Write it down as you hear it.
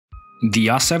The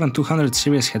R7 200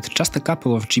 series had just a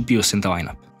couple of GPUs in the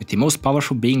lineup, with the most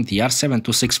powerful being the R7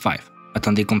 265, but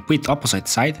on the complete opposite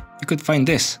side, you could find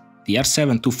this, the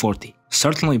R7 240.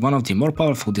 Certainly one of the more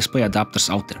powerful display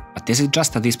adapters out there, but this is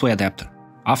just a display adapter.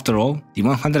 After all, the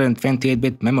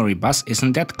 128-bit memory bus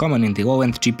isn't that common in the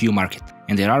low-end GPU market,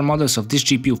 and there are models of this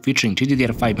GPU featuring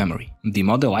GDDR5 memory. The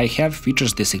model I have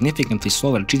features the significantly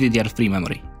slower GDDR3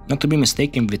 memory, not to be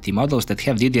mistaken with the models that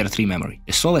have DDR3 memory,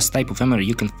 the slowest type of memory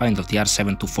you can find of the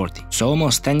R7 240. So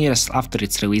almost 10 years after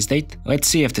its release date, let's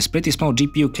see if this pretty small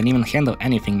GPU can even handle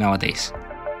anything nowadays.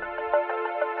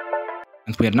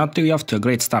 And we are not really off to a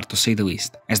great start, to say the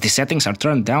least, as the settings are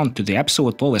turned down to the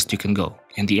absolute lowest you can go,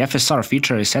 and the FSR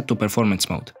feature is set to performance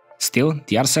mode. Still,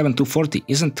 the R7 240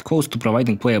 isn't close to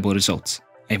providing playable results.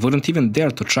 I wouldn't even dare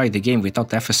to try the game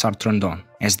without FSR turned on,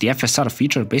 as the FSR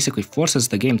feature basically forces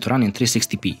the game to run in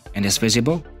 360p, and as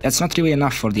visible, that's not really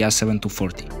enough for the R7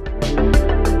 240.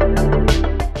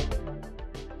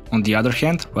 On the other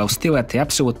hand, while still at the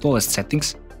absolute lowest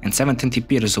settings, and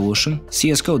 720p resolution,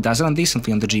 CSGO does run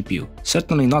decently on the GPU,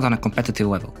 certainly not on a competitive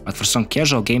level, but for some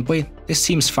casual gameplay, this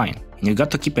seems fine. And you got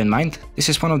to keep in mind, this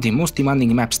is one of the most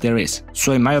demanding maps there is,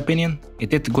 so in my opinion, it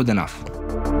did good enough.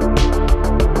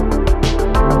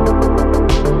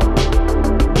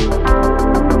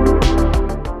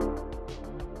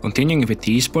 Continuing with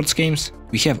the esports games,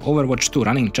 we have Overwatch 2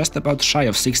 running just about shy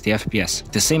of 60 FPS,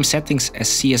 the same settings as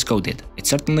CSGO did. It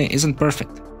certainly isn't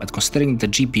perfect, but considering the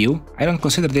GPU, I don't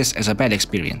consider this as a bad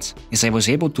experience, as I was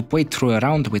able to play through a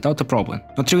round without a problem,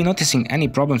 not really noticing any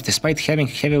problems despite having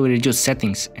heavily reduced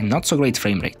settings and not so great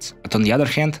frame rates. But on the other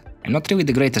hand, I'm not really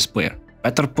the greatest player.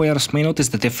 Better players may notice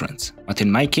the difference, but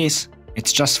in my case,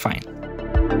 it's just fine.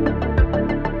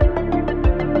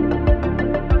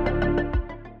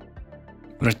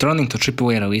 Returning to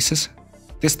AAA releases,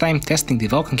 this time testing the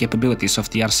Vulkan capabilities of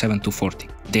the R7 240.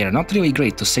 They are not really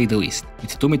great, to say the least,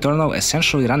 with Doom Eternal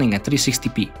essentially running at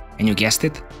 360p, and you guessed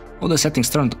it, all the settings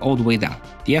turned all the way down.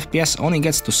 The FPS only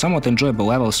gets to somewhat enjoyable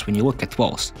levels when you look at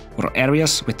walls, or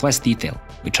areas with less detail,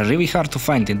 which are really hard to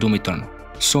find in Doom Eternal.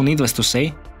 So needless to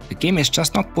say, the game is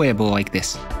just not playable like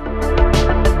this.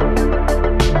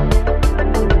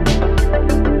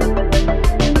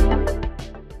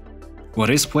 What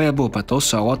is playable but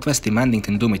also a lot less demanding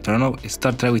than Doom Eternal is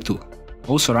Third Rally 2,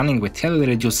 also running with heavily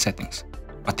reduced settings.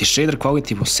 But the shader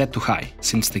quality was set to high,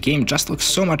 since the game just looks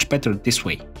so much better this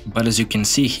way. But as you can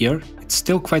see here, it's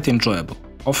still quite enjoyable,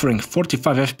 offering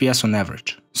 45 FPS on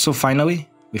average. So finally,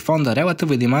 we found a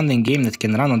relatively demanding game that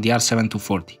can run on the R7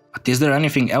 240. But is there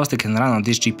anything else that can run on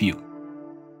this GPU?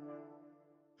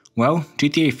 Well,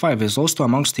 GTA 5 is also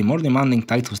amongst the more demanding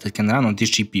titles that can run on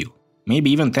this GPU.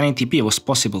 Maybe even 1080p was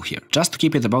possible here, just to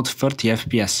keep it about 30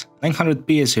 FPS.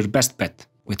 900p is your best bet,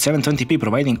 with 720p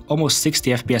providing almost 60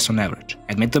 FPS on average.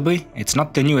 Admittedly, it's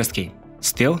not the newest game.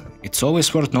 Still, it's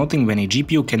always worth noting when a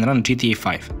GPU can run GTA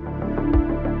 5.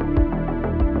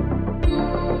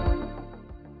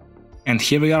 And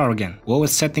here we are again,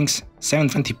 lowest settings,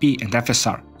 720p and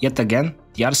FSR. Yet again,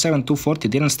 the R7 240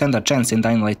 didn't stand a chance in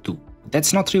Dying Light 2. But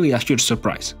that's not really a huge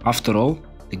surprise. After all,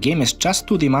 the game is just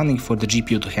too demanding for the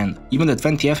GPU to handle. Even the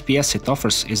 20 FPS it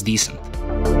offers is decent.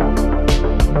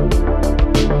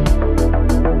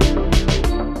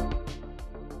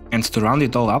 And to round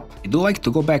it all up, I do like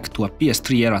to go back to a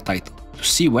PS3 era title, to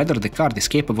see whether the card is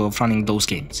capable of running those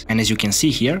games. And as you can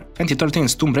see here,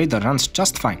 2013's Tomb Raider runs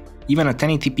just fine, even at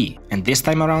 1080p, and this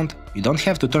time around, you don't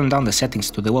have to turn down the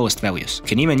settings to the lowest values. You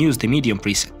can even use the medium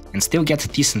preset, and still get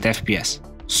decent FPS.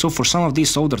 So for some of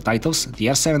these older titles, the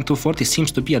R7 240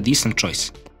 seems to be a decent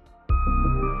choice.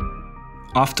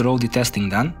 After all the testing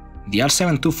done, the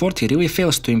R7 240 really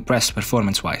fails to impress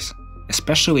performance-wise,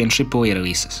 especially in AAA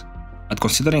releases. But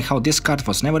considering how this card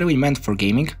was never really meant for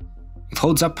gaming, it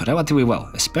holds up relatively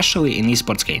well, especially in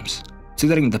esports games.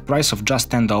 Considering the price of just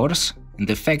 $10, and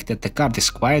the fact that the card is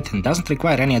quiet and doesn't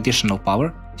require any additional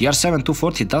power, the R7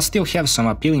 240 does still have some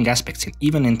appealing aspects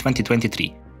even in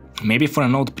 2023. Maybe for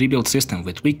an old pre-built system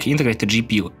with weak integrated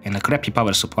GPU and a crappy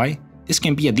power supply, this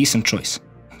can be a decent choice.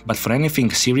 But for anything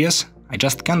serious, I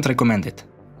just can't recommend it.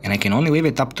 And I can only leave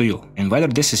it up to you, and whether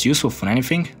this is useful for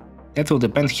anything, that will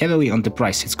depend heavily on the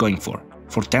price it's going for.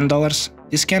 For $10,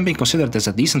 this can be considered as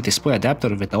a decent display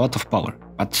adapter with a lot of power,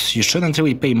 but you shouldn't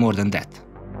really pay more than that.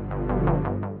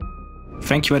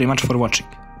 Thank you very much for watching.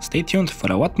 Stay tuned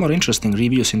for a lot more interesting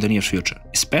reviews in the near future,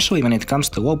 especially when it comes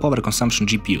to low power consumption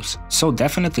GPUs, so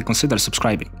definitely consider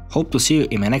subscribing. Hope to see you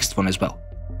in my next one as well.